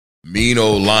Mean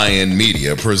Old Lion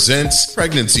Media presents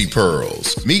Pregnancy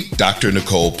Pearls. Meet Dr.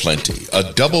 Nicole Plenty,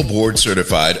 a double board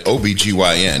certified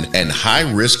OBGYN and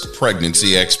high-risk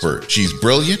pregnancy expert. She's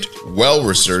brilliant,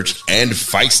 well-researched, and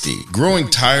feisty. Growing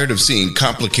tired of seeing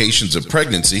complications of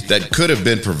pregnancy that could have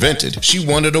been prevented, she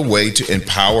wanted a way to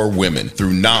empower women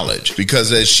through knowledge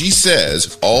because, as she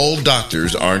says, all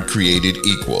doctors aren't created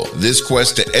equal. This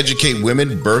quest to educate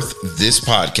women birthed this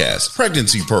podcast,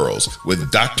 Pregnancy Pearls,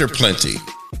 with Dr. Plenty.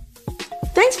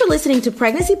 Thanks for listening to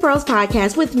Pregnancy Pearls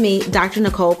Podcast with me, Dr.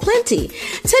 Nicole Plenty.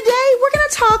 Today, we're going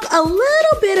to talk a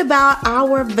little bit about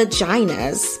our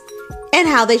vaginas and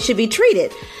how they should be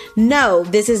treated. No,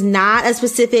 this is not a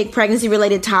specific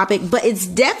pregnancy-related topic, but it's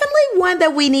definitely one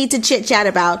that we need to chit-chat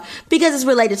about because it's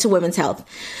related to women's health.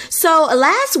 So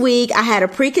last week, I had a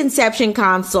preconception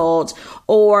consult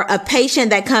or a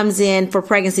patient that comes in for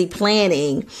pregnancy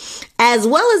planning, as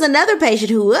well as another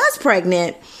patient who was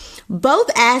pregnant.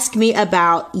 Both asked me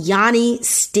about Yoni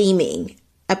Steaming.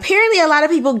 Apparently, a lot of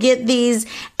people get these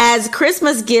as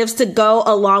Christmas gifts to go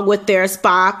along with their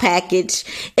spa package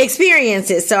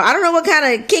experiences. So I don't know what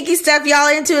kind of kinky stuff y'all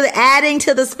into adding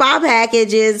to the spa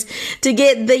packages to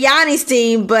get the Yoni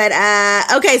Steam. But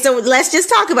okay, so let's just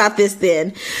talk about this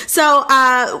then. So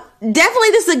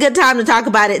definitely this is a good time to talk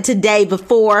about it today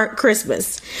before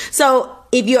Christmas. So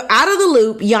if you're out of the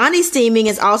loop, Yoni Steaming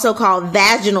is also called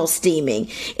vaginal steaming.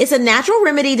 It's a natural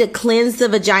remedy to cleanse the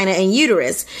vagina and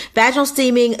uterus. Vaginal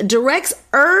steaming directs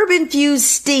herb-infused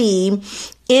steam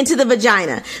into the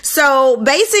vagina. So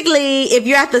basically, if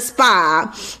you're at the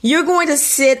spa, you're going to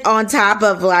sit on top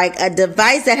of like a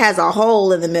device that has a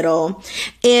hole in the middle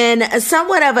in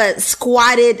somewhat of a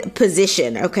squatted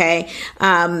position, okay?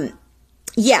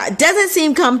 Yeah, it doesn't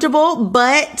seem comfortable,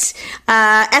 but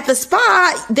at the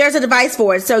spa, there's a device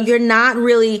for it. So you're not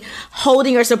really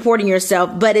holding or supporting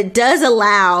yourself, but it does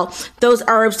allow those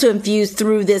herbs to infuse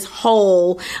through this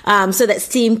hole so that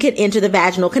steam can enter the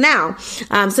vaginal canal.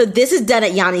 So this is done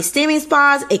at Yoni Steaming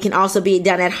spas. It can also be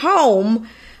done at home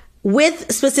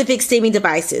with specific steaming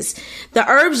devices. The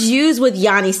herbs used with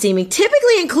Yoni Steaming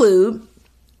typically include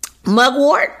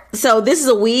mugwort. So this is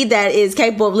a weed that is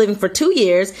capable of living for 2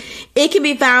 years. It can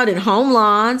be found in home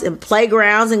lawns and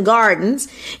playgrounds and gardens.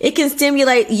 It can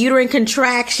stimulate uterine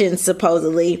contractions,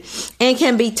 supposedly, and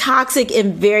can be toxic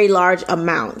in very large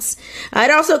amounts.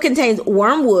 It also contains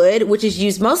wormwood, which is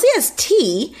used mostly as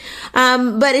tea,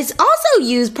 but it's also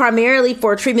used primarily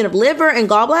for treatment of liver and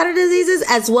gallbladder diseases,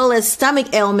 as well as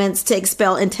stomach ailments to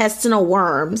expel intestinal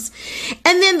worms.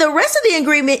 And then the rest of the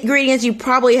ingredients you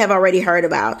probably have already heard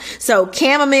about. So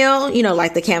chamomile,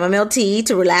 like the chamomile tea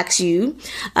to relax you,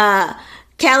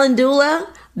 calendula,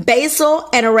 basil,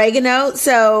 and oregano.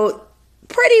 So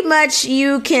pretty much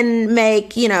you can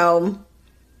make,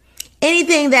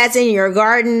 anything that's in your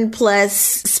garden plus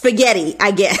spaghetti, I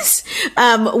guess,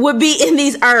 would be in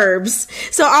these herbs.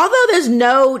 So although there's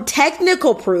no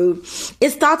technical proof,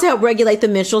 it's thought to help regulate the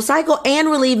menstrual cycle and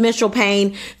relieve menstrual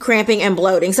pain, cramping, and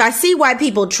bloating. So I see why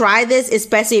people try this,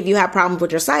 especially if you have problems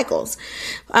with your cycles.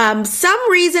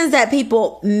 Some reasons that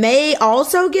people may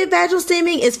also get vaginal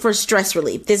steaming is for stress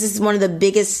relief. This is one of the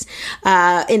biggest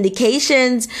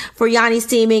indications for Yoni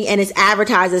Steaming, and it's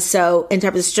advertised as so in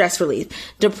terms of stress relief,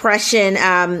 depression,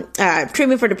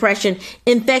 treatment for depression,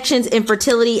 infections,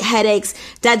 infertility, headaches,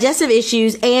 digestive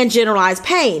issues, and generalized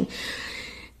pain.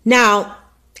 Now,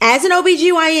 as an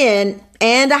OBGYN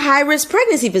and a high-risk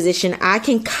pregnancy physician, I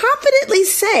can confidently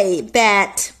say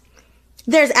that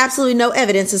there's absolutely no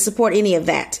evidence to support any of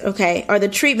that, okay, or the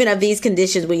treatment of these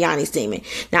conditions with Yoni Steaming.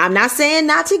 Now, I'm not saying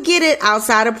not to get it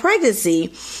outside of pregnancy.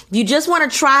 If you just want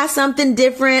to try something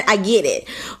different, I get it.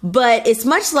 But it's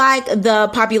much like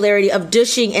the popularity of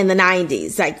douching in the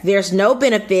 90s. Like, there's no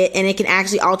benefit, and it can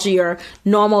actually alter your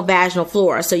normal vaginal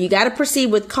flora. So you got to proceed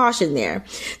with caution there.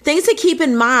 Things to keep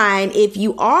in mind if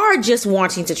you are just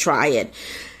wanting to try it.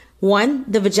 One,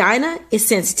 the vagina is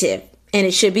sensitive, and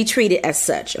it should be treated as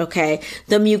such, okay?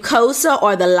 The mucosa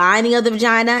or the lining of the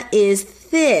vagina is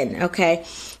thin, okay?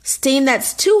 Steam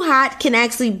that's too hot can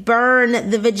actually burn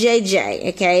the vajayjay,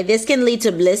 okay? This can lead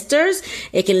to blisters.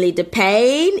 It can lead to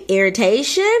pain,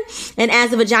 irritation. And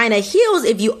as the vagina heals,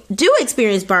 if you do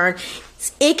experience burn,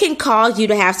 it can cause you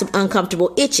to have some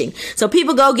uncomfortable itching. So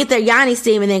people go get their Yoni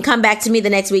Steam and then come back to me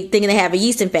the next week thinking they have a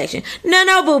yeast infection.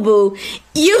 No, boo-boo.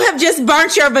 You have just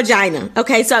burnt your vagina.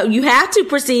 Okay, so you have to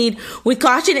proceed with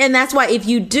caution. And that's why if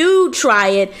you do try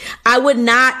it, I would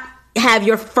not have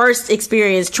your first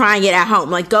experience trying it at home.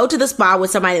 Like, go to the spa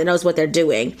with somebody that knows what they're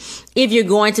doing if you're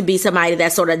going to be somebody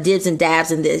that sort of dibs and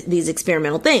dabs in these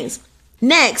experimental things.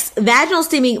 Next, vaginal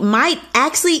steaming might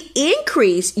actually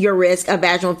increase your risk of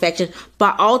vaginal infection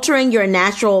by altering your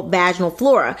natural vaginal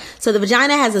flora. So the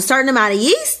vagina has a certain amount of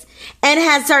yeast and it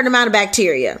has a certain amount of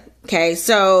bacteria. Okay,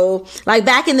 so like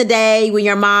back in the day when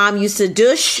your mom used to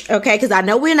douche, okay, because I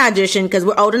know we're not douching because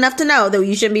we're old enough to know that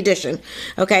you shouldn't be douching.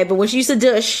 Okay, but when she used to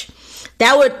douche,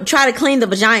 that would try to clean the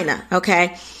vagina.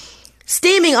 Okay.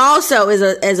 Steaming also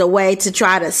is a way to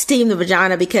try to steam the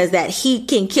vagina because that heat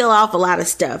can kill off a lot of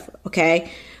stuff, okay?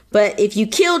 But if you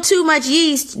kill too much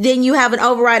yeast, then you have an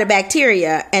override of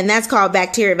bacteria, and that's called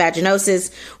bacterial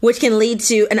vaginosis, which can lead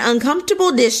to an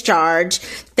uncomfortable discharge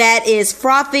that is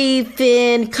frothy,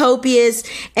 thin, copious,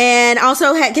 and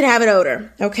also can have an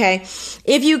odor, okay?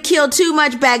 If you kill too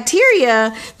much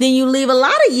bacteria, then you leave a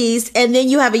lot of yeast, and then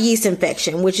you have a yeast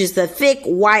infection, which is the thick,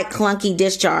 white, clunky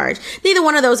discharge. Neither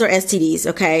one of those are STDs,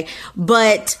 okay?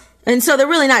 And so they're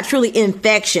really not truly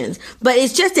infections, but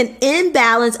it's just an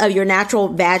imbalance of your natural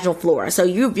vaginal flora. So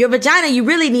your vagina, you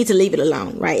really need to leave it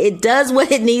alone, right? It does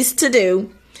what it needs to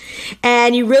do.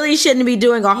 And you really shouldn't be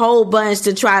doing a whole bunch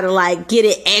to try to like get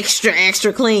it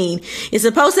extra clean. It's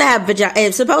supposed to have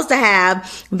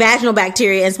vaginal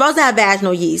bacteria. It's supposed to have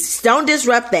vaginal yeast. Don't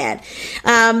disrupt that.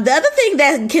 The other thing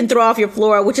that can throw off your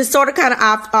flora, which is sort of kind of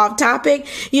off topic,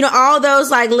 all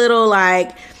those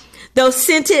those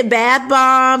scented bath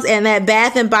bombs and that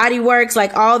Bath and Body Works,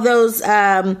 like all those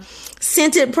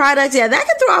scented products, that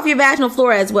can throw off your vaginal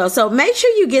flora as well. So make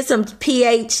sure you get some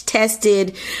pH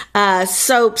tested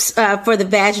soaps for the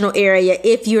vaginal area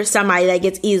if you're somebody that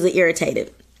gets easily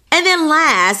irritated. And then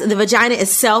last, the vagina is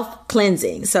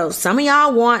self-cleansing. So some of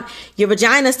y'all want your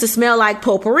vaginas to smell like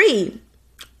potpourri.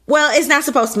 Well, it's not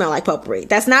supposed to smell like potpourri.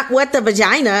 That's not what the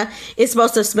vagina is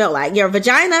supposed to smell like. Your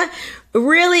vagina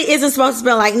really isn't supposed to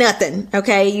smell like nothing,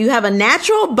 okay? You have a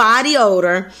natural body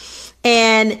odor,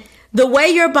 and the way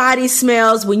your body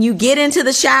smells when you get into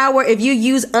the shower, if you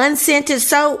use unscented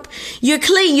soap, you're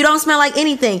clean. You don't smell like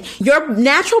anything. Your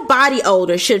natural body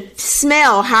odor should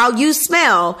smell how you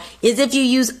smell is if you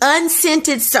use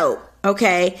unscented soap,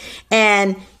 okay?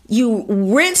 And you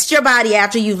rinsed your body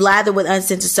after you've lathered with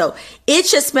unscented soap. It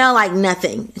should smell like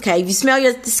nothing, okay? If you smell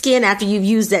your skin after you've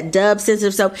used that Dove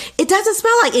sensitive soap, it doesn't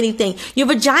smell like anything. Your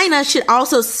vagina should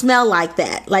also smell like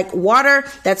that, like water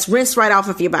that's rinsed right off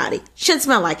of your body. Shouldn't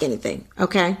smell like anything,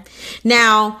 okay?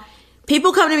 Now,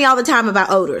 people come to me all the time about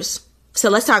odors, so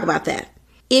let's talk about that.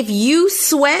 If you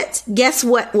sweat, guess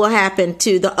what will happen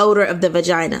to the odor of the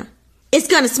vagina? It's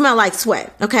going to smell like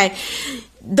sweat, okay?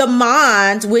 The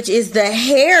mons, which is the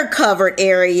hair covered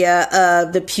area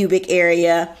of the pubic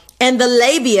area, and the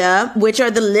labia, which are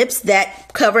the lips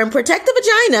that cover and protect the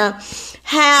vagina,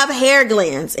 have hair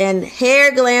glands, and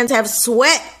hair glands have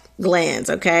sweat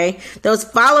glands, okay? Those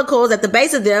follicles at the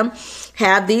base of them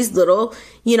have these little,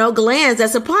 glands that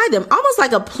supply them, almost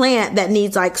like a plant that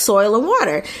needs like soil and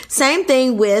water. Same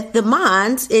thing with the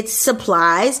mons. It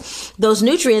supplies those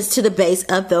nutrients to the base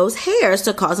of those hairs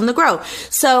to cause them to grow.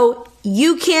 So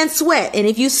you can sweat. And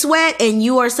if you sweat and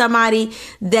you are somebody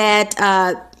that,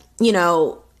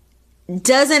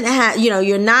 doesn't have,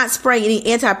 you're not spraying any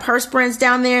antiperspirants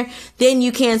down there, then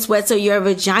you can sweat so your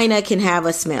vagina can have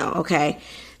a smell, okay?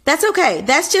 That's okay.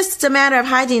 That's just a matter of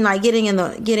hygiene, like getting in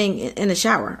the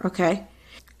shower, okay?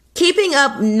 Keeping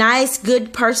up nice,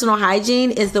 good personal hygiene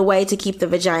is the way to keep the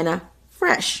vagina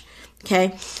fresh.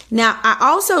 Okay. Now, I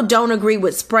also don't agree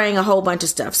with spraying a whole bunch of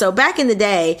stuff. So back in the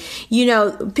day,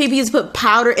 people used to put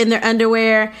powder in their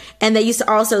underwear, and they used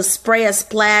to also spray a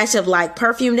splash of like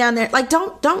perfume down there. Like,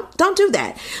 don't do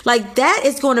that. Like, that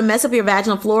is going to mess up your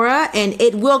vaginal flora, and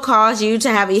it will cause you to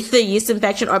have either yeast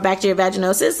infection or bacterial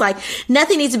vaginosis. Like,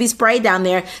 nothing needs to be sprayed down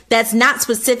there that's not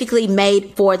specifically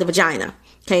made for the vagina.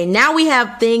 Okay. Now we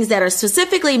have things that are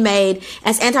specifically made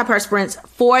as antiperspirants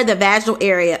for the vaginal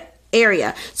area.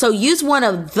 So use one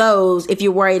of those if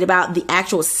you're worried about the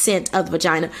actual scent of the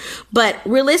vagina. But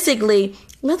realistically,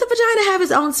 let the vagina have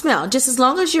its own smell. Just as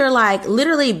long as you're like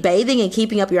literally bathing and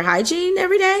keeping up your hygiene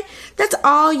every day, that's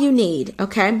all you need.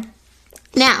 Okay.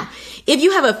 Now, if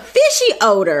you have a fishy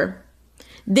odor,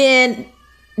 then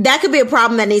that could be a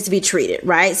problem that needs to be treated,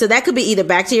 right? So that could be either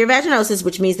bacterial vaginosis,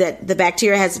 which means that the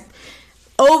bacteria has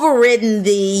overridden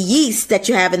the yeast that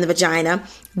you have in the vagina.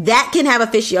 That can have a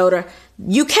fishy odor.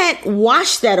 You can't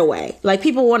wash that away. Like,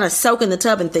 people want to soak in the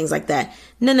tub and things like that.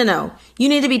 No. You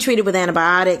need to be treated with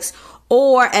antibiotics,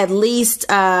 or at least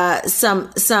there's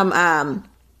still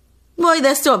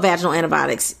vaginal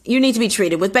antibiotics. You need to be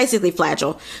treated with basically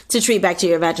Flagyl to treat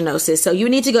bacterial vaginosis. So you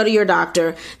need to go to your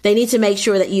doctor. They need to make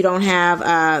sure that you don't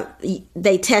have,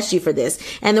 they test you for this.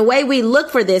 And the way we look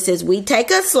for this is we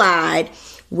take a slide,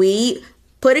 we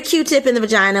put a Q-tip in the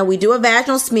vagina, we do a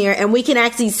vaginal smear, and we can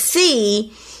actually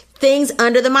see things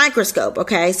under the microscope,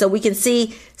 okay? So we can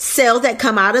see cells that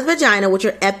come out of the vagina, which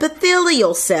are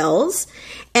epithelial cells.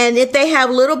 And if they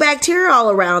have little bacteria all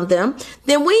around them,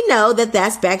 then we know that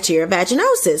that's bacteria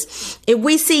vaginosis. If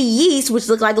we see yeast, which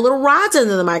look like little rods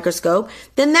under the microscope,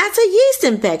 then that's a yeast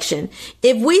infection.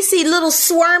 If we see little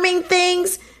swarming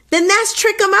things, then that's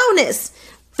trichomonas.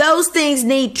 Those things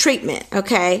need treatment,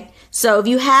 okay? So if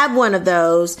you have one of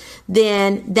those,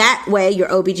 then that way your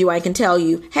OBGYN can tell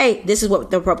you, hey, this is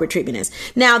what the appropriate treatment is.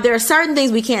 Now, there are certain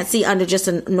things we can't see under just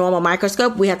a normal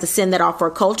microscope. We have to send that off for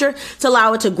a culture to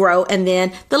allow it to grow. And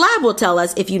then the lab will tell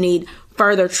us if you need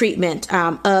further treatment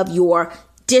of your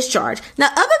discharge. Now,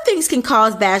 other things can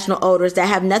cause vaginal odors that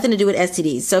have nothing to do with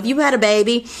STDs. So if you had a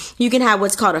baby, you can have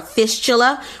what's called a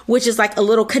fistula, which is like a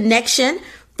little connection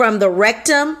from the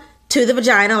rectum to the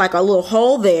vagina, like a little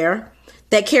hole there,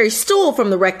 that carries stool from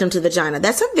the rectum to the vagina.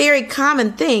 That's a very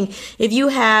common thing. If you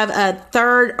have a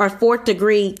 3rd or 4th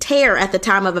degree tear at the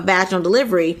time of a vaginal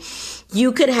delivery,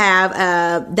 you could have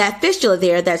that fistula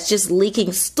there that's just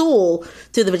leaking stool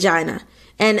through the vagina.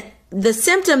 And the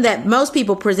symptom that most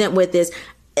people present with is,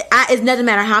 it doesn't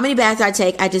matter how many baths I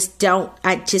take, I just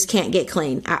can't get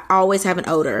clean. I always have an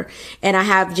odor, and I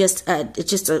have just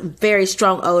a very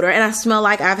strong odor, and I smell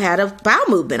like I've had a bowel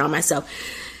movement on myself.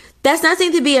 That's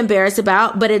nothing to be embarrassed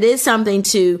about, but it is something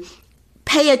to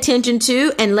pay attention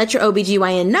to and let your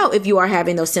OBGYN know if you are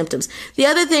having those symptoms. The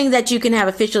other thing that you can have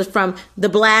a fistula from the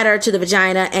bladder to the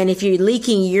vagina, and if you're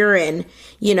leaking urine,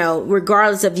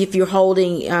 regardless of if you're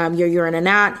holding your urine or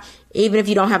not, even if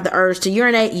you don't have the urge to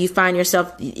urinate, you find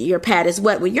yourself, your pad is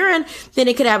wet with urine, then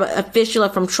it could have a fistula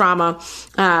from trauma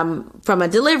from a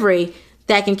delivery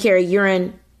that can carry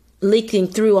urine leaking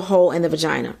through a hole in the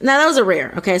vagina. Now, those are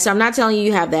rare, okay? So I'm not telling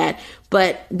you have that,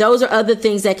 but those are other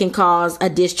things that can cause a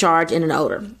discharge and an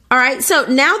odor. All right, so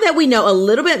now that we know a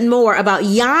little bit more about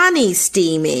Yoni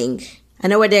steaming, I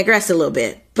know I digressed a little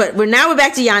bit, but we're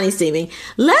back to Yoni steaming.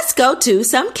 Let's go to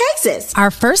some cases.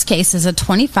 Our first case is a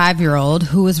 25-year-old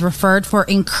who was referred for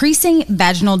increasing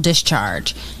vaginal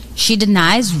discharge. She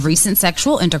denies recent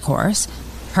sexual intercourse.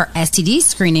 Her STD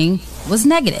screening was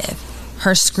negative.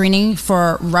 Her screening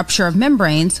for rupture of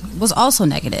membranes was also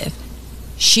negative.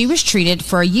 She was treated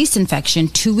for a yeast infection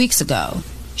 2 weeks ago.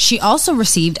 She also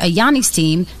received a Yoni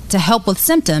steam to help with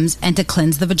symptoms and to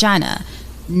cleanse the vagina.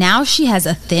 Now she has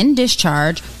a thin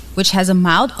discharge, which has a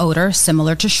mild odor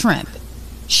similar to shrimp.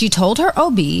 She told her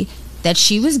OB that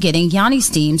she was getting Yoni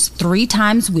steams 3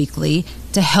 times weekly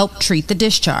to help treat the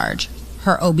discharge.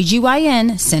 Her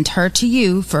OBGYN sent her to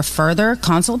you for further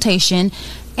consultation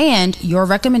and your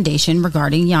recommendation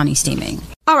regarding Yoni steaming.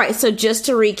 All right, so just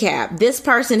to recap, this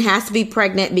person has to be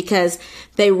pregnant because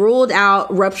they ruled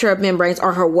out rupture of membranes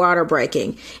or her water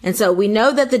breaking. And so we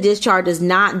know that the discharge is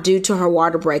not due to her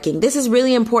water breaking. This is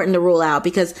really important to rule out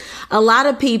because a lot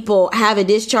of people have a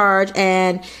discharge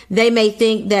and they may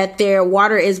think that their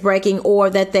water is breaking or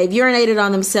that they've urinated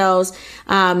on themselves.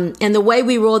 And the way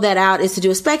we rule that out is to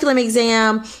do a speculum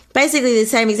exam. Basically the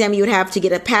same exam you would have to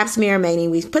get a pap smear,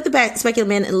 meaning we put the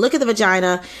speculum in and look at the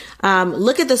vagina,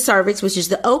 look at the cervix, which is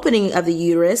the opening of the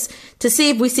uterus, to see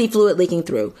if we see fluid leaking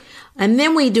through. And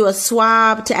then we do a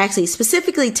swab to actually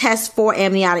specifically test for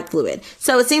amniotic fluid.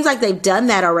 So it seems like they've done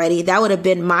that already. That would have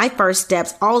been my first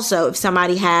steps also if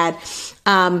somebody had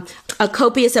a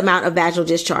copious amount of vaginal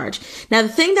discharge. Now, the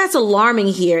thing that's alarming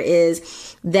here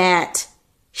is that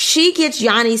she gets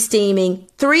Yoni steaming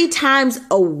 3 times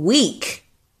a week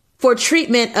for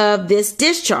treatment of this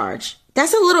discharge.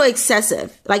 That's a little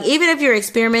excessive. Like, even if you're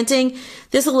experimenting,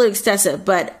 this is a little excessive.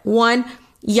 But one,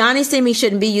 Yoni steaming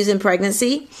shouldn't be used in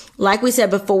pregnancy. Like we said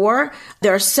before,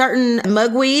 there are certain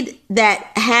mugwort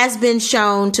that has been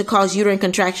shown to cause uterine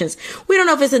contractions. We don't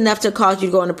know if it's enough to cause you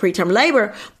to go into preterm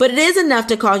labor, but it is enough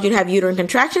to cause you to have uterine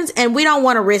contractions, and we don't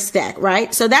want to risk that,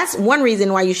 right? So that's one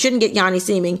reason why you shouldn't get Yoni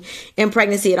steaming in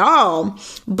pregnancy at all.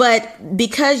 But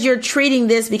because you're treating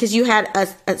this because you had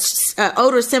a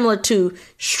odor similar to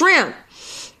shrimp,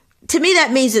 to me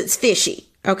that means it's fishy.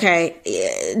 Okay.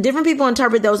 Different people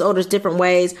interpret those odors different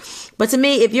ways. But to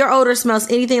me, if your odor smells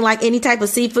anything like any type of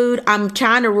seafood, I'm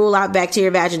trying to rule out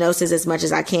bacteria vaginosis as much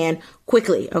as I can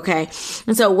quickly. Okay.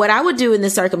 And so what I would do in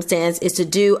this circumstance is to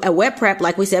do a wet prep,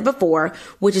 like we said before,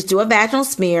 which is do a vaginal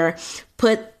smear,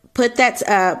 put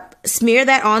that, smear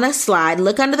that on a slide,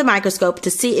 look under the microscope to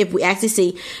see if we actually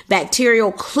see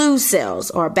bacterial clue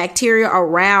cells or bacteria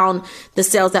around the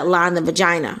cells that line the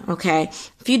vagina. Okay.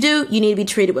 If you do, you need to be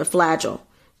treated with Flagyl.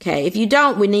 Okay. If you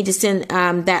don't, we need to send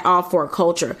that off for a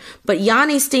culture. But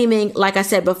Yoni steaming, like I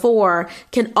said before,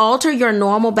 can alter your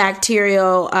normal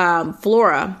bacterial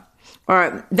flora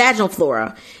or vaginal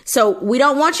flora. So we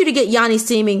don't want you to get Yoni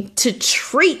Steaming to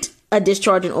treat a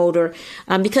discharge in odor,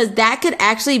 because that could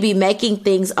actually be making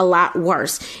things a lot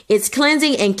worse. It's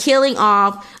cleansing and killing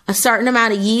off a certain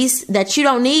amount of yeast that you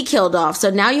don't need killed off. So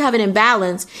now you have an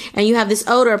imbalance and you have this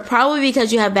odor, probably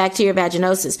because you have bacterial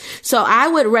vaginosis. So I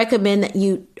would recommend that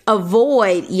you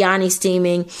avoid Yoni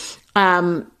Steaming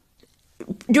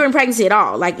during pregnancy at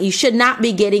all. Like, you should not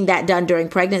be getting that done during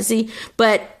pregnancy,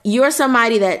 but you're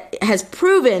somebody that has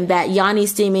proven that Yoni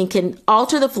Steaming can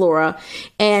alter the flora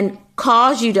and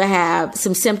cause you to have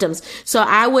some symptoms. So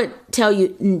I would tell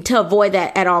you to avoid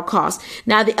that at all costs.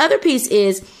 Now, the other piece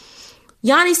is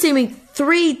Yoni Steaming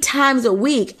 3 times a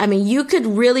week. I mean, you could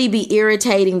really be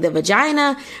irritating the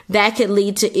vagina. That could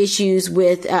lead to issues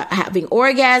with having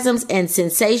orgasms and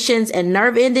sensations and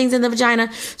nerve endings in the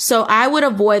vagina. So I would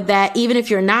avoid that even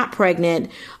if you're not pregnant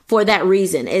for that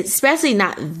reason, especially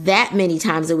not that many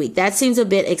times a week. That seems a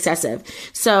bit excessive.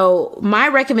 So my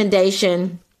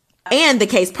recommendation and the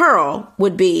case pearl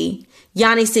would be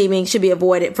Yoni Steaming should be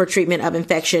avoided for treatment of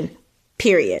infection,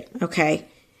 period. Okay.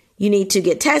 You need to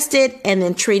get tested and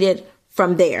then treated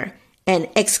from there and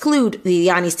exclude the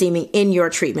Yoni Steaming in your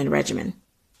treatment regimen.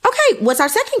 Okay, what's our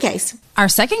second case? Our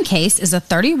second case is a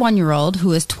 31-year-old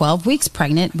who is 12 weeks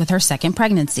pregnant with her second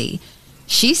pregnancy.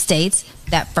 She states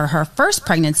that for her first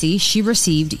pregnancy, she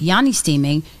received Yoni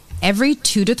Steaming every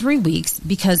 2 to 3 weeks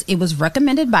because it was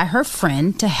recommended by her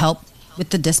friend to help with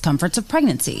the discomforts of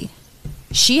pregnancy.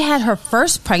 She had her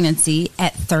first pregnancy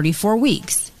at 34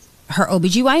 weeks. Her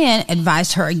OBGYN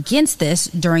advised her against this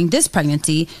during this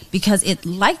pregnancy because it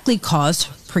likely caused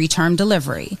preterm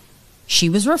delivery. She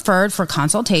was referred for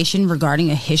consultation regarding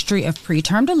a history of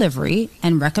preterm delivery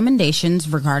and recommendations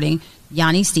regarding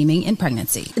Yoni Steaming in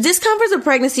pregnancy. Discomforts of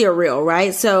pregnancy are real,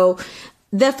 right? So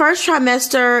the first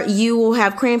trimester, you will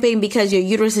have cramping because your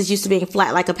uterus is used to being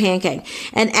flat like a pancake.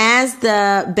 And as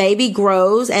the baby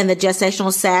grows and the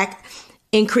gestational sac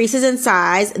increases in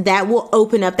size, that will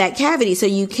open up that cavity. So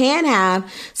you can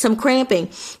have some cramping.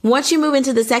 Once you move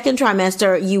into the second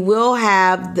trimester, you will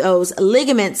have those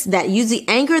ligaments that usually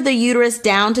anchor the uterus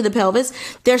down to the pelvis.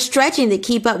 They're stretching to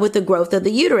keep up with the growth of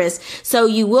the uterus. So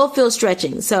you will feel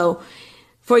stretching. So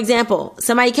for example,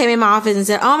 somebody came in my office and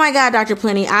said, "Oh my God, Dr.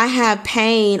 Plenty, I have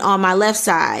pain on my left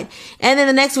side." And then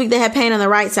the next week they had pain on the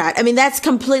right side. I mean, that's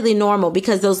completely normal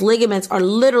because those ligaments are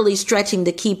literally stretching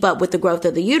to keep up with the growth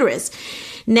of the uterus.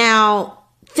 Now,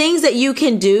 things that you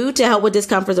can do to help with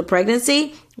discomforts of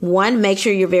pregnancy. One, make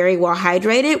sure you're very well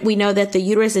hydrated. We know that the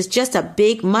uterus is just a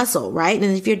big muscle, right?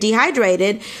 And if you're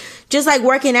dehydrated, just like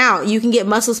working out, you can get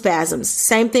muscle spasms.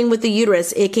 Same thing with the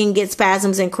uterus. It can get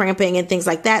spasms and cramping and things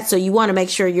like that. So you want to make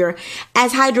sure you're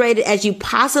as hydrated as you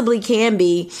possibly can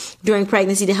be during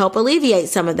pregnancy to help alleviate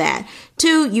some of that.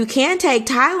 2, you can take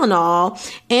Tylenol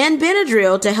and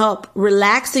Benadryl to help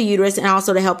relax the uterus and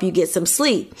also to help you get some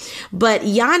sleep. But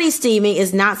Yoni Steaming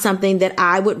is not something that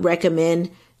I would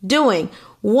recommend doing.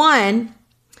 1,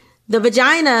 the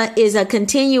vagina is a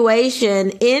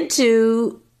continuation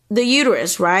into the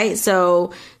uterus, right?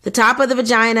 So the top of the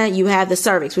vagina, you have the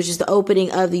cervix, which is the opening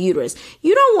of the uterus.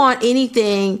 You don't want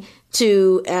anything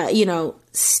to,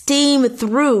 steam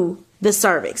through the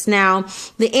cervix. Now,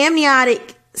 the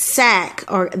amniotic sac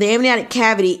or the amniotic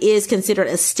cavity is considered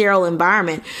a sterile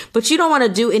environment, but you don't want to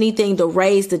do anything to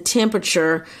raise the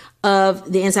temperature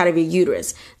of the inside of your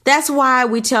uterus. That's why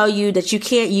we tell you that you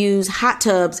can't use hot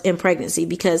tubs in pregnancy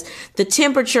because the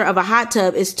temperature of a hot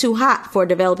tub is too hot for a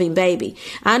developing baby.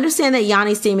 I understand that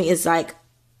Yoni Steaming is like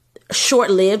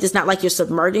short-lived. It's not like you're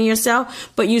submerging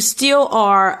yourself, but you still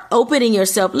are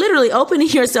literally opening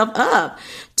yourself up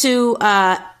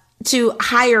to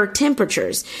higher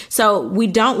temperatures. So we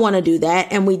don't want to do that.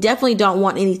 And we definitely don't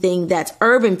want anything that's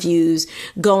herb infused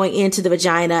going into the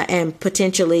vagina and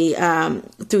potentially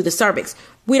through the cervix.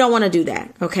 We don't want to do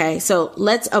that. Okay. So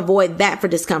let's avoid that for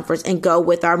discomforts and go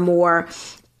with our more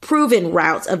proven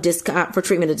routes of for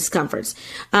treatment of discomforts.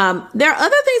 There are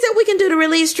other things that we can do to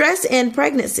relieve stress in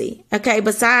pregnancy. Okay.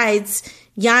 Besides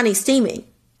Yoni Steaming.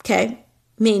 Okay.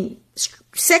 I mean,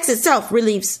 sex itself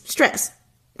relieves stress.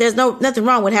 There's nothing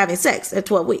wrong with having sex at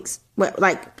 12 weeks.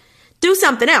 Like, do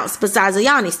something else besides a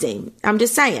Yoni Steam. I'm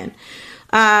just saying.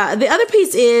 The other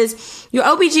piece is your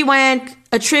OBGYN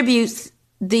attributes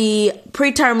the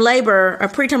preterm labor or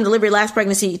preterm delivery last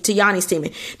pregnancy to Yoni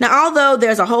Steaming. Now, although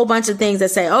there's a whole bunch of things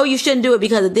that say, oh, you shouldn't do it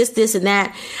because of this, and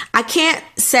that, I can't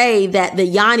say that the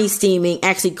Yoni Steaming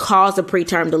actually caused a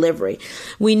preterm delivery.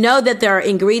 We know that there are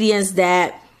ingredients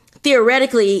that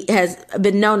theoretically has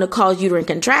been known to cause uterine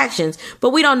contractions,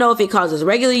 but we don't know if it causes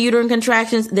regular uterine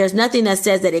contractions. There's nothing that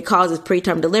says that it causes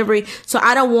preterm delivery. So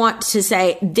I don't want to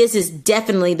say this is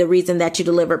definitely the reason that you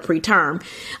delivered preterm.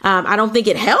 I don't think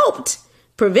it helped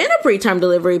prevent a preterm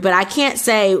delivery, but I can't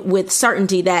say with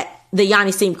certainty that the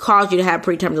Yoni Steam caused you to have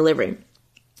preterm delivery.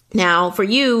 Now, for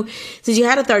you, since you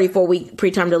had a 34-week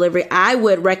preterm delivery, I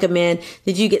would recommend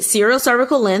that you get serial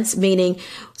cervical lengths, meaning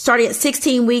starting at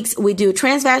 16 weeks, we do a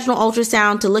transvaginal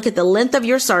ultrasound to look at the length of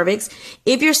your cervix.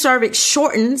 If your cervix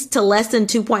shortens to less than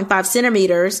 2.5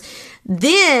 centimeters,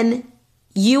 then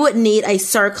you would need a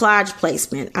cerclage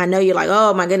placement. I know you're like,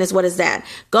 oh my goodness, what is that?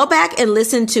 Go back and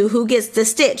listen to Who Gets the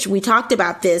Stitch. We talked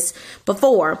about this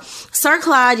before.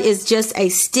 Cerclage is just a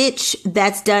stitch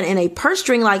that's done in a purse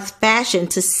string-like fashion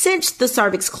to cinch the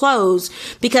cervix closed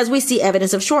because we see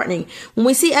evidence of shortening. When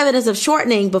we see evidence of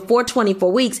shortening before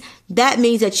 24 weeks, that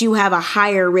means that you have a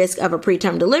higher risk of a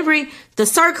preterm delivery. The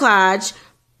cerclage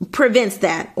prevents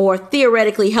that, or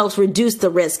theoretically helps reduce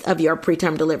the risk of your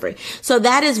preterm delivery. So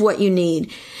that is what you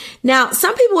need. Now,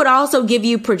 some people would also give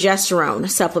you progesterone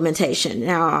supplementation.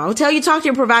 Now, I'll tell you, talk to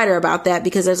your provider about that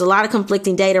because there's a lot of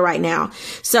conflicting data right now.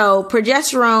 So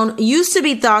progesterone used to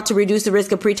be thought to reduce the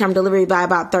risk of preterm delivery by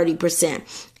about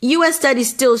 30%. U.S. studies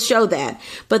still show that,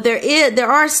 but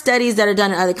there are studies that are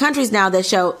done in other countries now that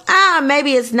show,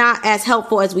 maybe it's not as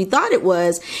helpful as we thought it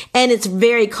was, and it's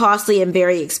very costly and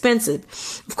very expensive.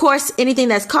 Of course, anything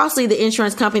that's costly, the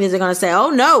insurance companies are going to say, oh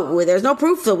no, there's no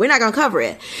proof, so we're not going to cover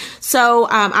it. So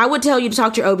I would tell you to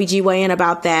talk to your OBGYN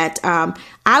about that.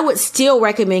 I would still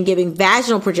recommend giving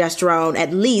vaginal progesterone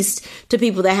at least to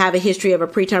people that have a history of a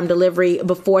preterm delivery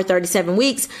before 37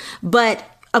 weeks, but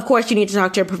of course, you need to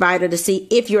talk to your provider to see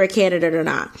if you're a candidate or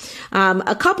not.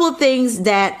 A couple of things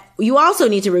that you also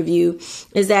need to review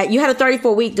is that you had a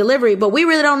 34-week delivery, but we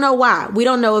really don't know why. We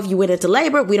don't know if you went into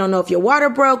labor. We don't know if your water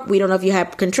broke. We don't know if you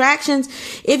had contractions.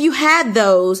 If you had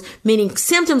those, meaning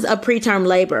symptoms of preterm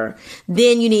labor,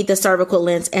 then you need the cervical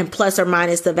lengths and plus or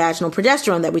minus the vaginal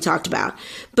progesterone that we talked about.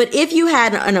 But if you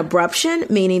had an abruption,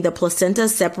 meaning the placenta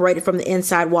separated from the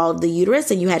inside wall of the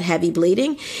uterus and you had heavy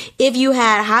bleeding, if you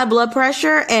had high blood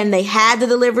pressure and they had to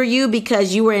deliver you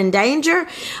because you were in danger,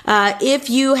 if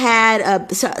you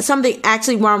had something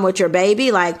actually wrong with your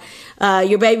baby, like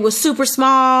your baby was super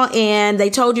small and they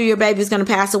told you your baby was going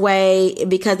to pass away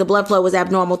because the blood flow was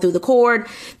abnormal through the cord,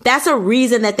 that's a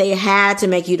reason that they had to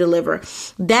make you deliver.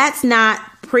 That's not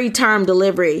preterm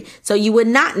delivery. So you would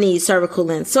not need cervical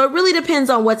length. So it really depends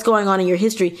on what's going on in your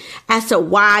history as to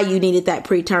why you needed that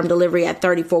preterm delivery at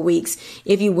 34 weeks.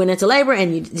 If you went into labor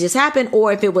and it just happened,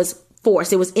 or if it was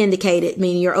forced, it was indicated,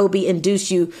 meaning your OB induced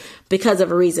you because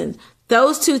of a reason.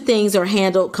 Those two things are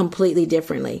handled completely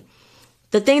differently.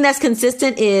 The thing that's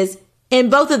consistent is in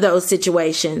both of those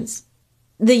situations,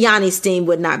 the Yoni Steam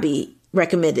would not be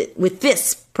recommended with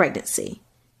this pregnancy.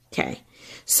 Okay.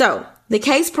 So the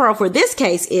case pearl for this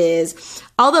case is,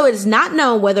 although it is not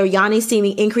known whether Yoni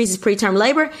Steaming increases preterm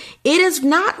labor, it is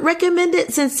not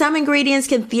recommended since some ingredients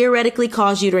can theoretically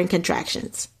cause uterine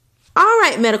contractions. All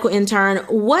right, medical intern,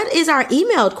 what is our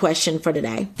emailed question for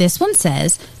today? This one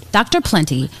says, Dr.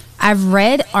 Plenty, I've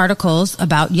read articles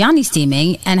about Yoni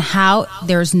Steaming and how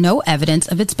there's no evidence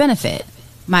of its benefit.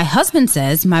 My husband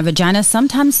says my vagina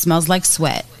sometimes smells like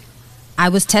sweat. I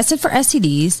was tested for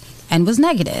STDs and was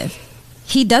negative.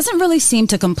 He doesn't really seem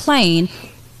to complain.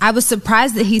 I was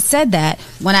surprised that he said that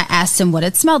when I asked him what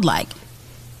it smelled like.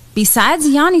 Besides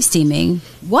Yoni Steaming,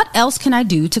 what else can I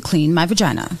do to clean my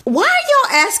vagina? Why are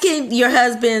y'all asking your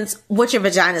husbands what your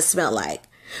vagina smell like?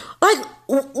 Like,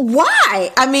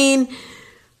 why? I mean,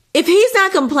 if he's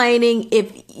not complaining,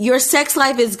 if your sex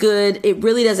life is good, it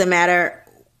really doesn't matter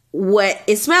what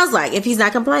it smells like if he's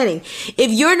not complaining.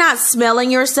 If you're not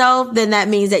smelling yourself, then that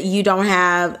means that you don't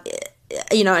have,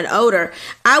 an odor.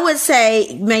 I would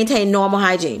say maintain normal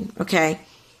hygiene, okay?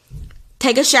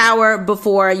 Take a shower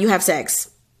before you have sex.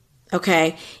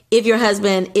 Okay, if your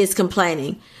husband is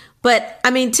complaining. But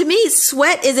I mean, to me,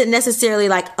 sweat isn't necessarily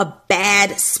like a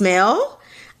bad smell.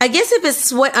 I guess if it's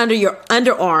sweat under your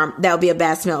underarm, that would be a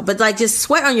bad smell. But like just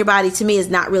sweat on your body to me is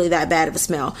not really that bad of a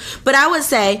smell. But I would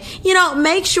say,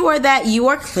 make sure that you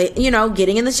are,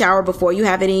 getting in the shower before you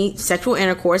have any sexual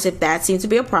intercourse, if that seems to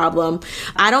be a problem.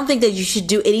 I don't think that you should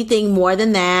do anything more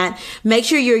than that. Make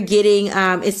sure you're getting,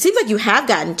 it seems like you have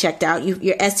gotten checked out.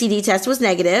 Your STD test was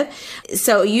negative.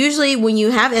 So usually when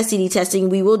you have STD testing,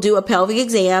 we will do a pelvic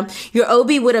exam. Your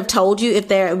OB would have told you if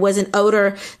there was an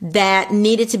odor that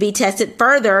needed to be tested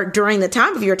further during the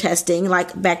time of your testing,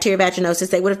 like bacterial vaginosis,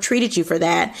 they would have treated you for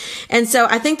that. And so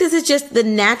I think this is just the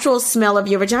natural smell of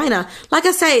your vagina. Like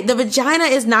I say, the vagina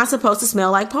is not supposed to smell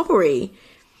like potpourri.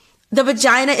 the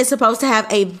vagina is supposed to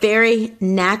have a very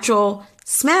natural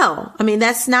smell. I mean,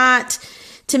 that's not,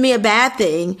 to me, a bad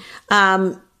thing.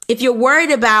 If you're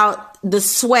worried about the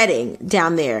sweating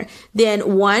down there,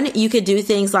 then one, you could do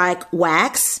things like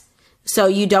wax, so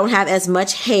you don't have as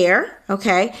much hair.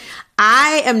 Okay.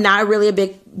 I am not really a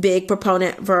big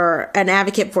proponent for an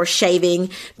advocate for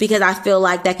shaving, because I feel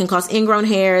like that can cause ingrown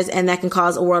hairs and that can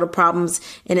cause a world of problems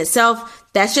in itself.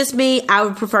 That's just me. I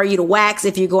would prefer you to wax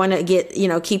if you're going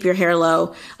to keep your hair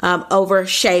low, over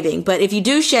shaving. But if you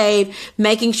do shave,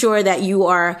 making sure that you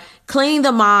are cleaning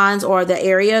the mons, or the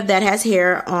area that has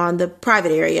hair on the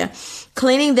private area,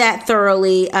 cleaning that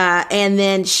thoroughly, and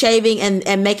then shaving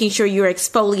and making sure you're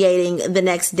exfoliating the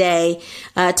next day,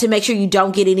 to make sure you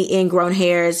don't get any ingrown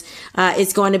hairs,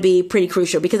 is going to be pretty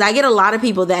crucial, because I get a lot of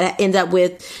people that end up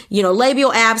with,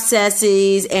 labial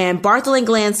abscesses and Bartholin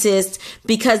gland cysts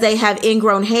because they have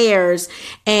ingrown hairs,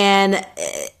 and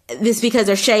this because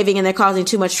they're shaving and they're causing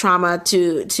too much trauma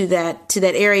to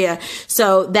that area.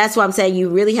 So that's why I'm saying you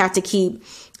really have to keep,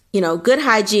 good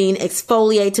hygiene,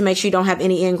 exfoliate to make sure you don't have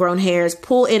any ingrown hairs,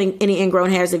 pull any ingrown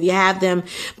hairs if you have them,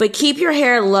 but keep your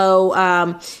hair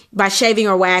low, by shaving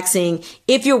or waxing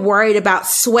if you're worried about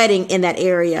sweating in that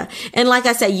area. And like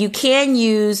I said, you can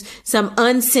use some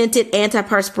unscented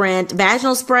antiperspirant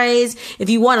vaginal sprays. If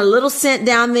you want a little scent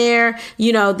down there,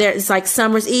 there's like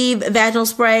Summer's Eve vaginal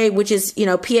spray, which is,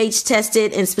 pH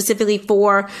tested and specifically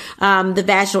for the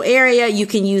vaginal area. You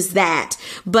can use that.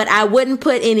 But I wouldn't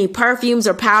put any perfumes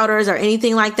or powders or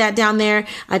anything like that down there.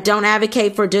 I don't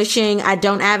advocate for douching. I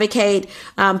don't advocate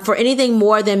for anything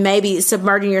more than maybe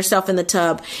submerging yourself in the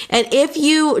tub. And if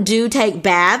you do take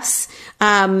baths,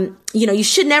 you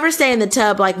should never stay in the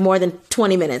tub like more than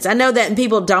 20 minutes. I know that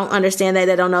people don't understand that.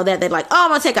 They don't know that. They're like, oh, I'm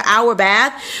going to take an hour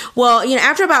bath. Well,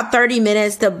 after about 30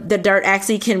 minutes, the dirt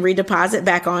actually can redeposit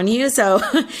back on you. So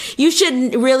you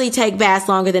shouldn't really take baths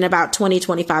longer than about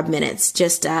 20-25 minutes,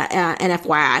 just an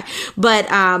FYI. But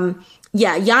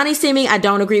yeah, Yoni Steaming, I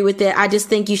don't agree with it. I just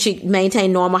think you should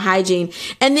maintain normal hygiene.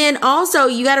 And then also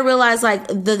you got to realize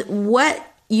what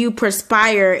you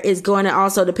perspire is going to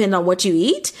also depend on what you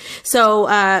eat. So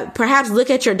perhaps look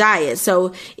at your diet.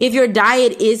 So if your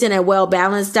diet isn't a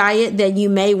well-balanced diet, then you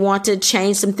may want to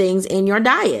change some things in your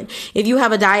diet. If you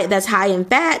have a diet that's high in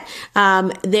fat,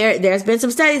 there's been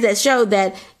some studies that show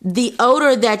that the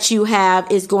odor that you have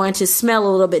is going to smell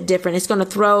a little bit different. It's going to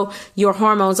throw your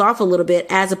hormones off a little bit,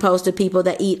 as opposed to people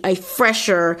that eat a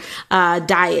fresher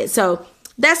diet. So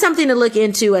that's something to look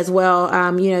into as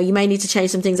well. You may need to change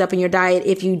some things up in your diet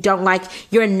if you don't like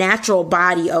your natural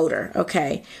body odor.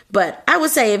 Okay. But I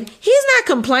would say if he's not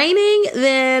complaining,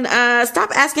 then stop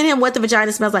asking him what the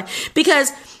vagina smells like,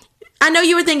 because I know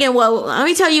you were thinking, well, let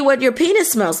me tell you what your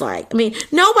penis smells like. I mean,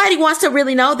 nobody wants to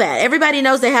really know that. Everybody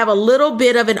knows they have a little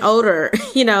bit of an odor,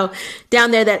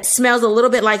 down there that smells a little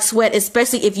bit like sweat,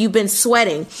 especially if you've been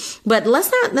sweating. But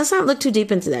let's not look too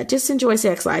deep into that. Just enjoy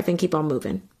sex life and keep on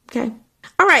moving. Okay.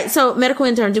 All right. So medical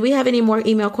intern, do we have any more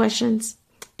email questions?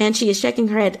 And she is shaking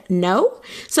her head no.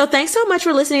 So thanks so much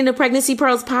for listening to Pregnancy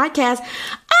Pearls podcast.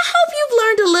 I hope you've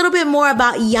learned a little bit more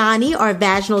about Yoni, or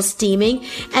vaginal steaming,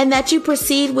 and that you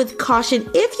proceed with caution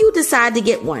if you decide to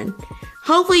get one.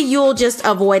 Hopefully you'll just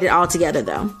avoid it altogether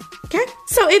though. Okay.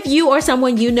 So if you or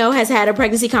someone you know has had a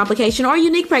pregnancy complication or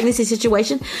unique pregnancy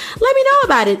situation, let me know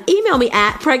about it. Email me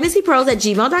at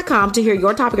pregnancypearls@gmail.com to hear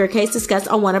your topic or case discussed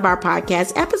on one of our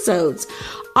podcast episodes.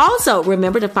 Also,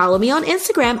 remember to follow me on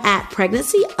Instagram at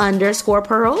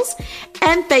pregnancy_pearls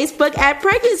and Facebook at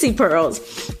Pregnancy Pearls.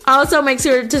 Also, make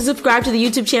sure to subscribe to the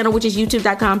YouTube channel, which is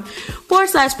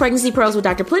youtube.com/Pregnancy Pearls with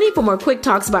Dr. Plenty for more quick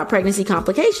talks about pregnancy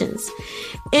complications.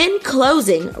 In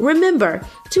closing, remember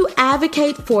to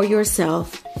advocate for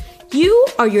yourself. You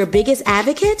are your biggest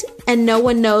advocate, and no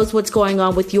one knows what's going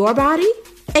on with your body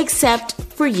except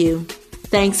for you.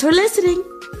 Thanks for listening.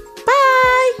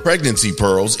 Bye. Pregnancy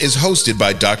Pearls is hosted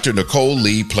by Dr. Nicole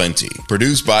Lee Plenty,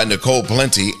 produced by Nicole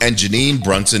Plenty and Janine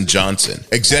Brunson Johnson,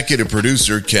 executive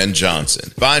producer Ken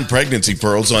Johnson. Find Pregnancy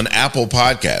Pearls on Apple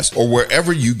Podcasts or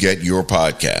wherever you get your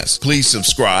podcasts. Please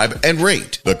subscribe and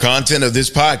rate. The content of this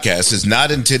podcast is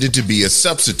not intended to be a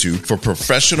substitute for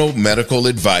professional medical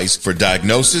advice for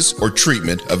diagnosis or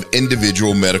treatment of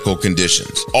individual medical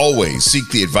conditions. Always seek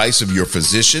the advice of your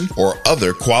physician or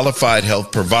other qualified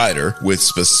health provider with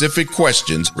specific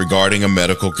questions regarding a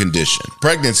medical condition.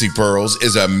 Pregnancy Pearls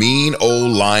is a Mean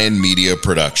Old Lion Media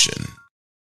production.